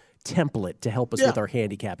of template to help us with our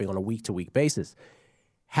handicapping on a week-to-week basis.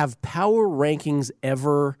 Have power rankings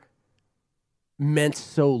ever meant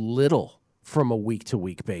so little from a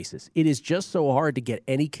week-to-week basis? It is just so hard to get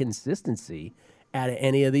any consistency out of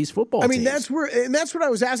any of these football teams. That's what I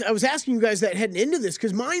was asking. I was asking you guys that heading into this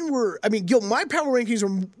because Gil, my power rankings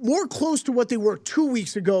are more close to what they were 2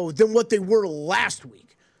 weeks ago than what they were last week.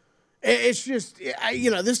 It's just,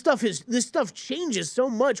 this stuff changes so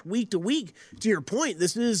much week to week. To your point,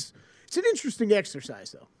 it's an interesting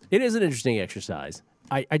exercise, though. It is an interesting exercise.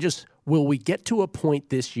 Will we get to a point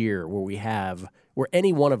this year where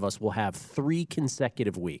any one of us will have 3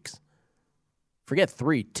 consecutive weeks? Forget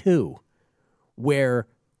 3, 2, where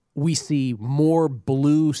we see more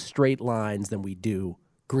blue straight lines than we do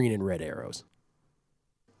green and red arrows.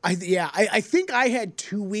 I think I had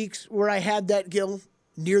 2 weeks where I had that, Gil.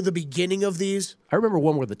 Near the beginning of these. I remember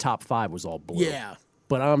one where the top 5 was all blue. Yeah.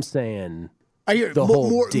 But I'm saying I hear the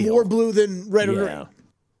whole deal. More blue than red or green.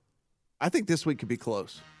 I think this week could be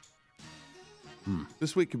close.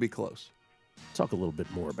 This week could be close. Talk a little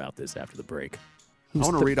bit more about this after the break. I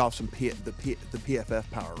want to read off some the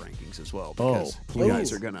PFF power rankings as well because you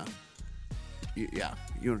guys are going to Yeah,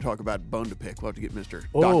 you want to talk about bone to pick? We'll have to get Mr.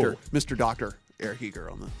 Oh. Doctor Eric Eager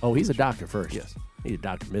on the. Oh, he's a doctor first. Yes. He's a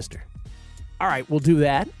Dr. Mister. All right, we'll do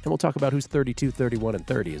that, and we'll talk about who's 32, 31, and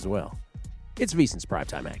 30 as well. It's VSiN's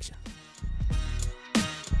Primetime Action.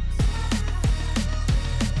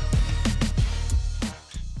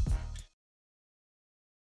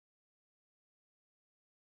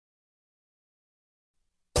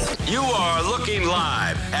 You are looking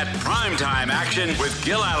live at Primetime Action with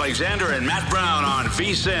Gil Alexander and Matt Brown on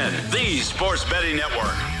VSiN, the Sports Betting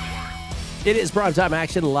Network. It is Primetime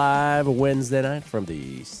Action live Wednesday night from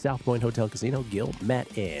the South Point Hotel Casino. Gil,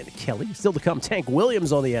 Matt, and Kelly. Still to come, Tank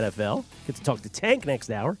Williams on the NFL. Get to talk to Tank next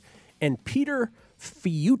hour. And Peter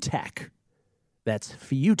Fiutak. That's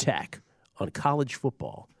Fiutak on college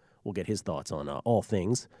football. We'll get his thoughts on all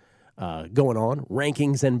things going on,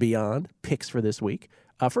 rankings and beyond, picks for this week.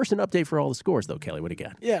 First, an update for all the scores, though, Kelly. What do you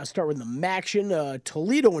got? Yeah, start with the Maction.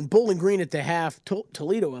 Toledo and Bowling Green at the half.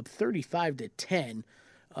 Toledo up 35-10.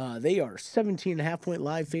 They are 17.5-point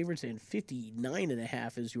live favorites, and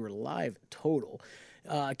 59.5 is your live total.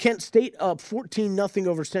 Kent State up 14-0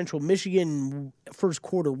 over Central Michigan. First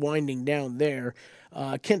quarter winding down there.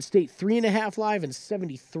 Kent State 3.5 live and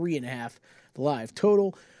 73.5 live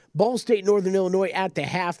total. Ball State Northern Illinois at the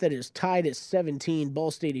half. That is tied at 17.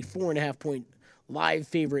 Ball State a 4.5-point live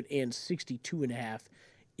favorite, and 62.5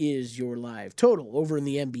 is your live total. Over in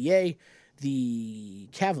the NBA, the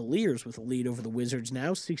Cavaliers with a lead over the Wizards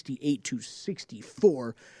now,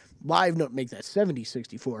 68-64. Make that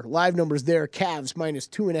 70-64. Live numbers there, Cavs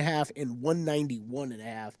 -2.5 and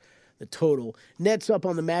 191.5. The total. Nets up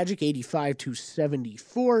on the Magic,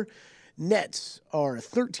 85-74. Nets are a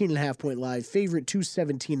 13.5-point live favorite.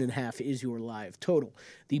 217.5 is your live total.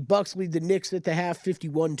 The Bucks lead the Knicks at the half,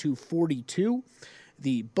 51-42.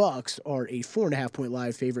 The Bucks are a 4.5-point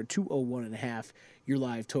live favorite. 201.5 your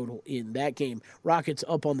live total in that game. Rockets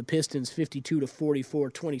up on the Pistons,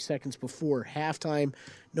 52-44. 20 seconds before halftime.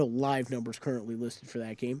 No live numbers currently listed for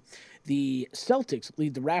that game. The Celtics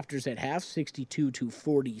lead the Raptors at half,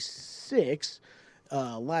 62-46.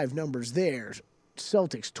 Live numbers there.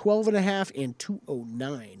 Celtics 12.5 and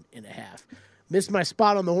 209.5. Missed my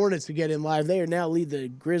spot on the Hornets to get in live. They are now lead the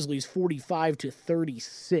Grizzlies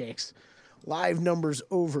 45-36. Live numbers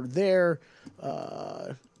over there,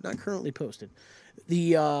 not currently posted.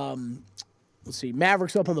 The let's see,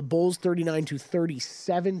 Mavericks up on the Bulls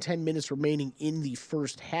 39-37. 10 minutes remaining in the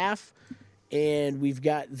first half, and we've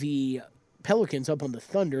got the Pelicans up on the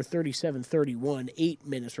Thunder, 37-31, 8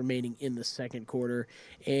 minutes remaining in the second quarter.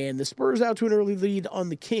 And the Spurs out to an early lead on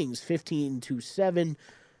the Kings, 15-7,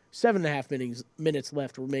 7.5 minutes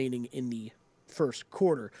left remaining in the first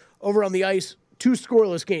quarter. Over on the ice, 2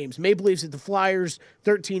 scoreless games. Maple Leafs at the Flyers,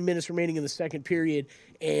 13 minutes remaining in the second period,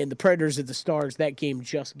 and the Predators at the Stars, that game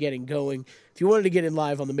just getting going. If you wanted to get in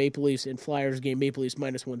live on the Maple Leafs and Flyers game, Maple Leafs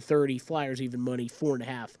 -130, Flyers even money,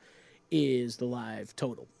 4.5 is the live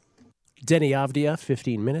total. Denny Avdia,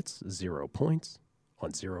 15 minutes, 0 points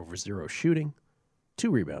on 0-for-0 shooting,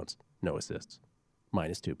 2 rebounds, no assists,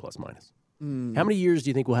 -2 ±. How many years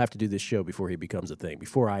do you think we'll have to do this show before he becomes a thing?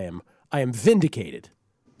 Before I am vindicated?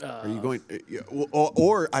 Are you going?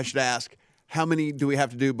 Or I should ask, how many do we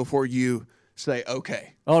have to do before you say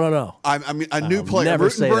okay? Oh no! I'm a new player.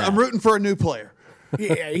 I'm rooting for a new player.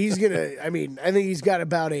 Yeah, he's gonna. I think he's got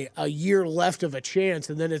about a year left of a chance,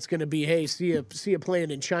 and then it's gonna be, hey, see you playing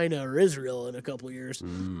in China or Israel in a couple of years.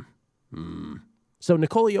 So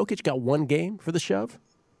Nikola Jokic got 1 game for the shove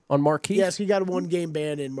on Markieff? Yes, he got a 1-game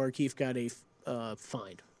ban, and Markieff got a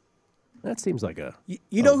fine. That seems like a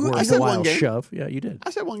you know who I said worthwhile 1 game. shove. Yeah, you did.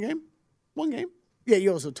 I said 1 game. 1 game. Yeah,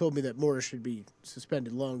 you also told me that Morris should be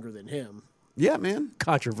suspended longer than him. Yeah, man.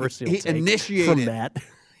 Controversial. He take initiated from Matt.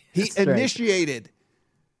 He That's right. initiated.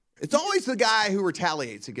 It's always the guy who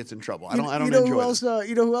retaliates that gets in trouble. I don't you know enjoy who else? this.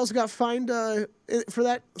 You know who else got fined for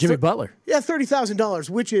that? Jimmy Butler. Yeah,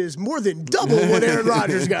 $30,000, which is more than double what Aaron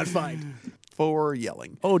Rodgers got fined. For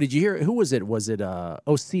yelling. Oh, did you hear? Who was it? Was it?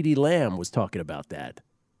 CeeDee Lamb was talking about that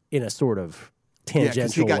in a sort of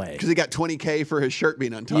tangential way. Because he got $20K for his shirt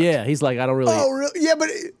being untucked. Yeah, he's like, I don't really. Oh, really? Yeah, but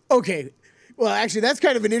okay. Well, actually, that's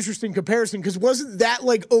kind of an interesting comparison because wasn't that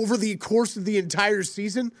like over the course of the entire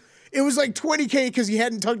season? It was like $20K because he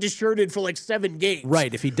hadn't tucked his shirt in for like 7 games.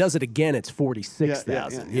 Right. If he does it again, it's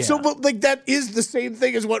 $46,000. Yeah. So, but like that is the same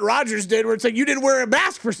thing as what Rodgers did, where it's like you didn't wear a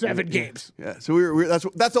mask for 7 games. Yeah. So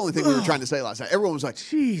that's the only thing we were trying to say last night. Everyone was like,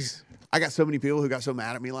 "Jeez." I got so many people who got so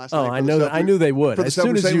mad at me last night. Oh, I know. I knew they would. As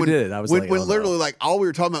soon as you did it, I was like, when oh, literally, no. like, all we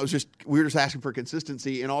were talking about was we were just asking for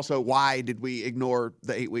consistency, and also why did we ignore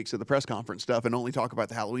the 8 weeks of the press conference stuff and only talk about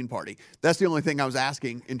the Halloween party? That's the only thing I was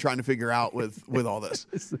asking and trying to figure out with all this.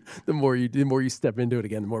 the more you step into it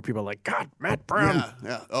again, the more people are like, God, Matt Brown.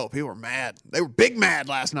 Yeah. Oh, people were mad. They were big mad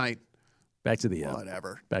last night. Back to the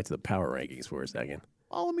whatever. Back to the power rankings for a second.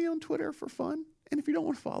 Follow me on Twitter for fun, and if you don't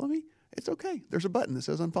want to follow me, it's okay. There's a button that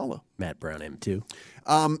says unfollow. Matt Brown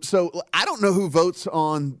M2. So I don't know who votes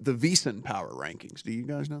on the VEASAN power rankings. Do you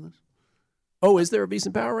guys know this? Oh, is there a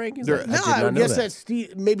VEASAN power rankings? There is. No, I would guess that's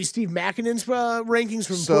maybe Steve Makinen's rankings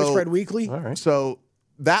from Point Spread Weekly. All right. So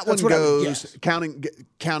that That's one what I would goes guess.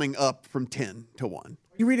 counting up from 10 to 1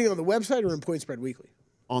 You reading on the website or in Point Spread Weekly?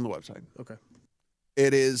 on the website. Okay.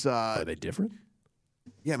 It is. Are they different?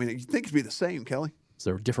 Yeah, I mean, you think it'd be the same, Kelly. Is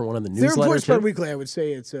there a different one on the They're in newsletter? Point Spread too? Weekly. I would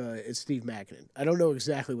say it's Steve Makinen. I don't know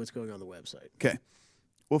exactly what's going on the website. Okay,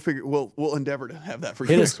 we'll figure. We'll endeavor to have that for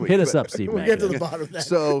Hit you us, next week. hit us but- up, Steve. We'll get to the Mackin. bottom of that.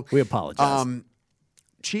 So We apologize.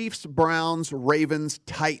 Chiefs, Browns, Ravens,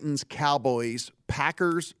 Titans, Cowboys,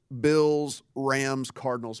 Packers, Bills, Rams,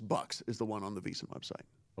 Cardinals, Bucks is the one on the VEASAN website.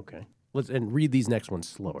 Okay. And read these next ones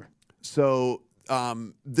slower. So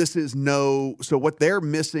this is so what they're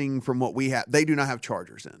missing from what we have, they do not have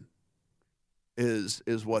Chargers in. Is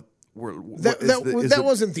what we're That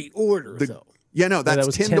wasn't the order, though. Yeah, no, that's that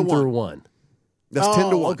was 10 10 to 1. through 1. That's 10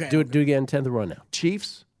 to 1. okay. Do it again, 10 through 1 now.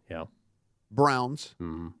 Chiefs, Yeah. Browns,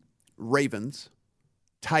 Mm-hmm. Ravens,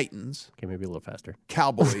 Titans, Okay, maybe a little faster.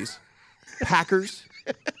 Cowboys, Packers,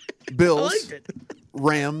 Bills, liked it.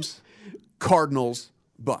 Rams, Cardinals,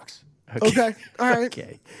 Bucks. Okay. All right.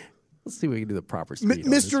 Okay. Let's see if we can do the proper speed. on this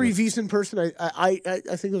Mystery one. VEASAN person, I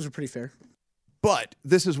think those are pretty fair. But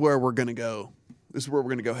this is where we're going to go. This is where we're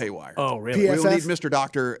going to go haywire. Oh, really? PFF? We'll need Mr.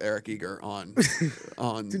 Dr. Eric Eager on.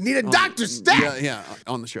 Need a doctor stat. Yeah,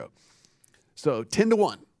 on the show. So 10 to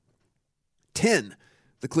 1. 10,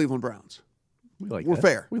 the Cleveland Browns. We're We're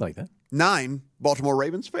fair. We like that. 9, Baltimore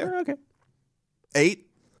Ravens, fair. Okay. 8,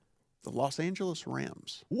 the Los Angeles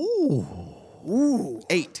Rams. Ooh.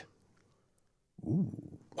 8.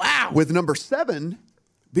 Wow. With number 7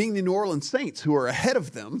 being the New Orleans Saints, who are ahead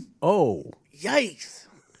of them. Oh, Yikes.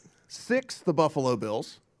 6, the Buffalo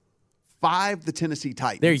Bills. 5, the Tennessee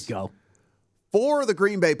Titans. there you go. 4, the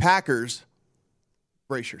Green Bay Packers.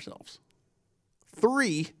 Brace yourselves.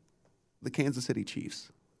 3, the Kansas City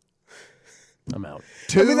Chiefs. I'm out.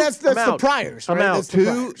 2, I mean, that's I'm the out. priors, I'm right? out. That's the 2,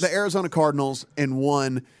 priors. the Arizona Cardinals, and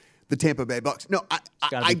 1, the Tampa Bay Bucks. No,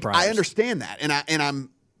 gotta be priors. I understand that, and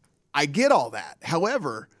I get all that.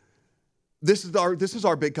 However, this is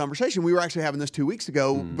our big conversation. We were actually having this 2 weeks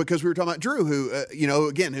ago because we were talking about Drew, who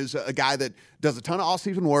again, who's a guy that does a ton of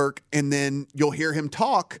off-season work, and then you'll hear him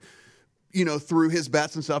talk, through his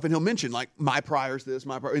bets and stuff, and he'll mention like my priors, this,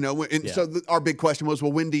 my prior, and Yeah. so our big question was,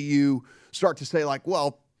 well, when do you start to say like,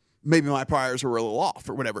 well, maybe my priors are a little off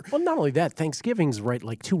or whatever. Well, not only that, Thanksgiving's right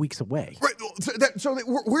like 2 weeks away. Right. So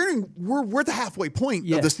we're at the halfway point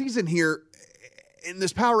Yeah. of the season here, and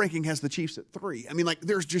this power ranking has the Chiefs at 3. I mean, like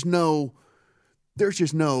there's just no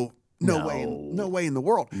way in the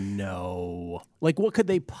world. No. Like, what could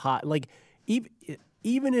they like?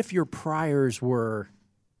 Even if your priors were,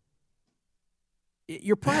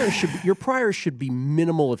 your priors should be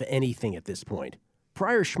minimal if anything at this point.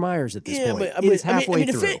 Prior Schmeyers at this point is halfway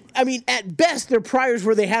through. At best, their priors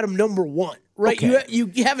where they had them number 1, right? Okay. You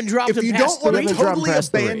haven't dropped If them you past don't want to 3. totally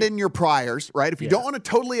past 3. abandon your priors, right? If you don't want to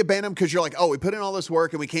totally abandon them because you're like, oh, we put in all this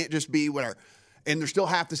work and we can't just be whatever, and there's still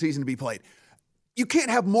half the season to be played. You can't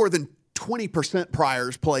have more than 20%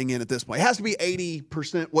 priors playing in at this point. It has to be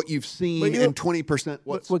 80% what you've seen and 20%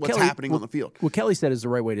 what's happening on the field. What Kelly said is the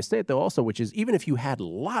right way to say it, though, also, which is even if you had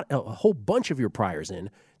a whole bunch of your priors in,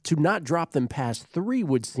 to not drop them past 3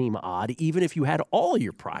 would seem odd, even if you had all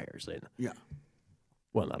your priors in. Yeah.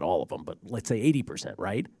 Well, not all of them, but let's say 80%,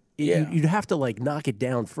 right? Yeah. You'd have to like knock it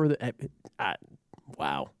down further.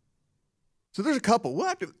 Wow. So there's a couple. We'll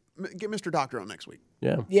have to get Mr. Doctor on next week.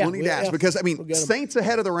 Yeah. Yeah, We'll need to ask because, we'll get 'em. Saints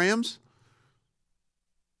ahead of the Rams.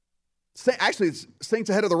 Actually, it's Saints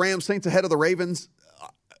ahead of the Rams, Saints ahead of the Ravens.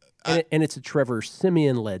 And it's a Trevor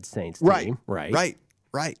Simeon-led Saints team, right?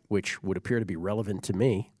 Right. Which would appear to be relevant to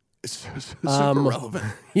me. It's super relevant.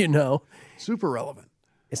 Super relevant.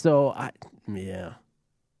 So,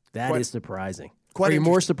 that is surprising. Are you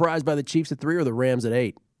more surprised by the Chiefs at 3 or the Rams at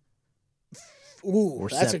 8? Ooh, Or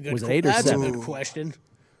that's seven. a good. Was it 8 or that's 7? a good question.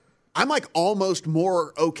 I'm like almost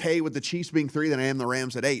more okay with the Chiefs being 3 than I am the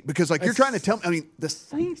Rams at 8 because like you're trying to tell me. I mean, the I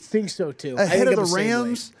Saints think so too. I ahead think of I'm the same way.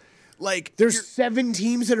 Rams. Like There's 7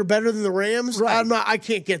 teams that are better than the Rams. Right. I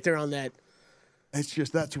can't get there on that. It's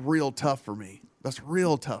just that's real tough for me. That's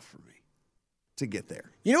real tough for me to get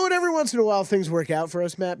there. You know what? Every once in a while, things work out for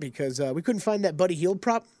us, Matt, because we couldn't find that Buddy Hield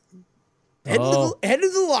prop. Head to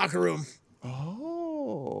the locker room.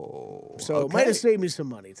 Oh. So it might have saved me some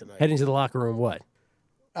money tonight. Heading to the locker room, what?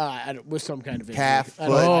 With some kind of injury. Calf, I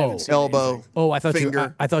foot, haven't seen elbow. anything. Oh, I thought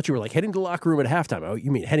Finger. I thought you were like heading to the locker room at halftime. Oh, you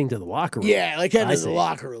mean heading to the locker room? Yeah, like heading I to the see.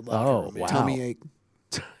 locker room. Oh, wow. Tummy ache.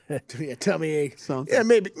 Yeah, tummy ache. Something. Yeah,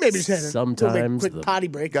 maybe just had a Sometimes quick the- potty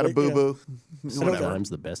break. Got a but, you know. boo-boo. Sometimes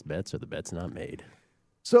the best bets are the bets not made.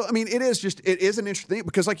 So, I mean, it is an interesting thing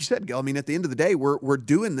because, like you said, Gil, I mean, at the end of the day, we're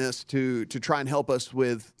doing this to try and help us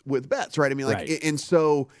with bets, right? I mean, like, Right. and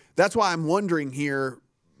so that's why I'm wondering here.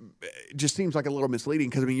 It just seems like a little misleading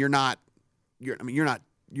because I mean, you're not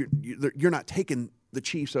taking the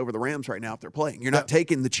Chiefs over the Rams right now if they're playing. You're not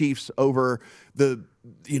taking the Chiefs over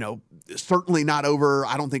certainly not over.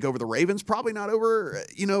 I don't think over the Ravens. Probably not over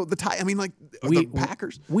the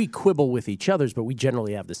Packers. We quibble with each other's, but we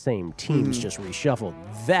generally have the same teams just reshuffled.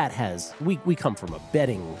 That has we come from a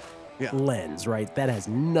betting lens, right? That has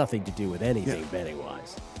nothing to do with anything betting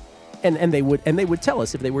wise. And they would tell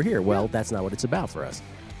us if they were here. Well, that's not what it's about for us.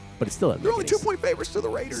 But it still doesn't. They're make only any 2-point favorites to the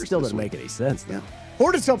Raiders. Still this doesn't week. make any sense. Though.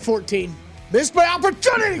 Hornets up 14. Missed my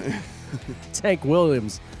opportunity. Tank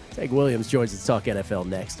Williams joins us to talk NFL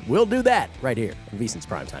next. We'll do that right here on VSiN's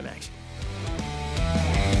Primetime Action.